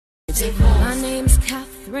My name's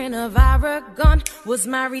Katherine of Aragon, was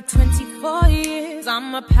married 24 years.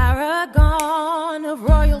 I'm a paragon of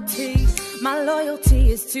royalty. My loyalty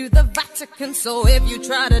is to the Vatican, so if you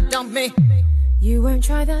try to dump me, you won't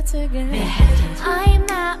try that again. I'm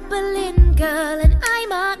that Boleyn girl and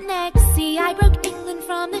I'm up next. See, I broke England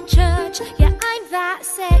from the church. Yeah, I'm that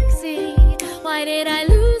sexy. Why did I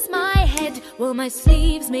lose my head? Well, my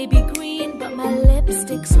sleeves may be green, but my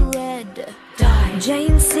lipstick's red.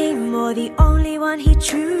 Jane Seymour, the only one he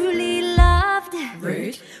truly loved.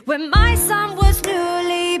 Rude. When my son was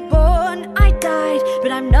newly born, I died,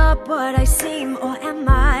 but I'm not what I seem, or am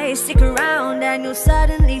I? Stick around and you'll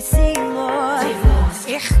suddenly see more.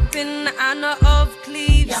 Ich bin Anna of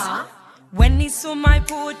Cleves. Yeah. When he saw my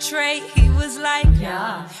portrait, he was like,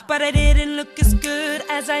 Yeah. but I didn't look as good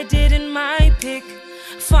as I did in my pic.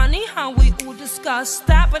 Funny how we all discussed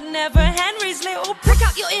that, but never Henry's little prick. Prick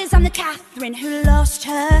out your ears, I'm the Katherine who lost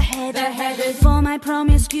her head. Beheaded. For my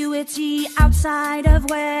promiscuity outside of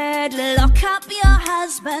wed. Lock up your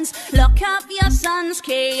husbands, lock up your sons.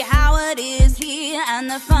 Kay Howard is here and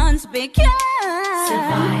the fun's begin.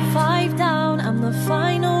 Survive. 5 down, I'm the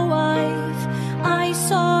final wife. I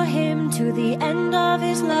saw him to the end of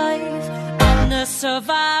his life. I'm the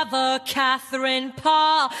survivor, Katherine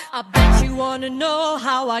Parr. I bet you wanna know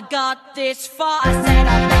how I got this far. I said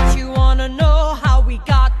I bet you wanna know